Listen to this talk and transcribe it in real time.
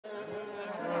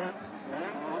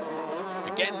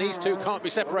Again, these two can't be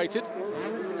separated.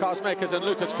 Kassermakers and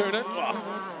Lucas Coenen.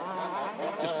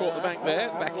 Oh, just caught the bank there.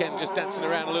 Back end just dancing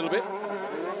around a little bit.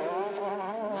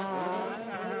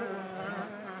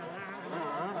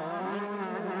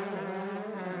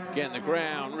 Again, the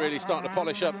ground really starting to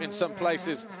polish up in some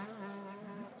places.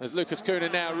 As Lucas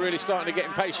Coenen now really starting to get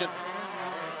impatient.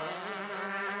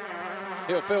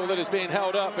 He'll feel that it's being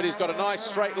held up, but he's got a nice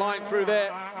straight line through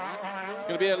there.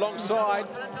 Going to be alongside.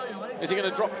 Is he going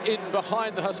to drop in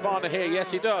behind the Husqvarna here?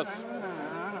 Yes, he does.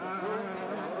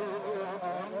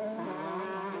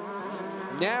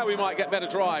 Now we might get better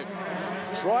drive.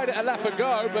 Tried it a lap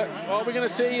ago, but are we going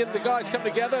to see the guys come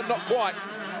together? Not quite.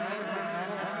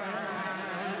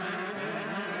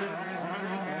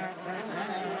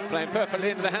 Playing perfectly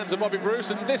into the hands of Bobby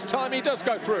Bruce, and this time he does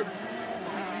go through.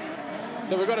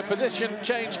 So we've got a position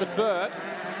change for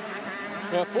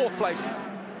fourth place.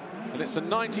 And it's the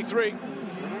 93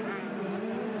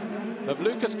 of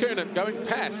Lucas Coenen going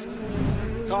past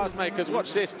Kassermakers.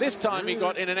 Watch this. This time he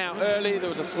got in and out early. There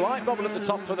was a slight bobble at the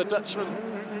top for the Dutchman.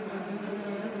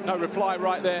 No reply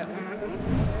right there.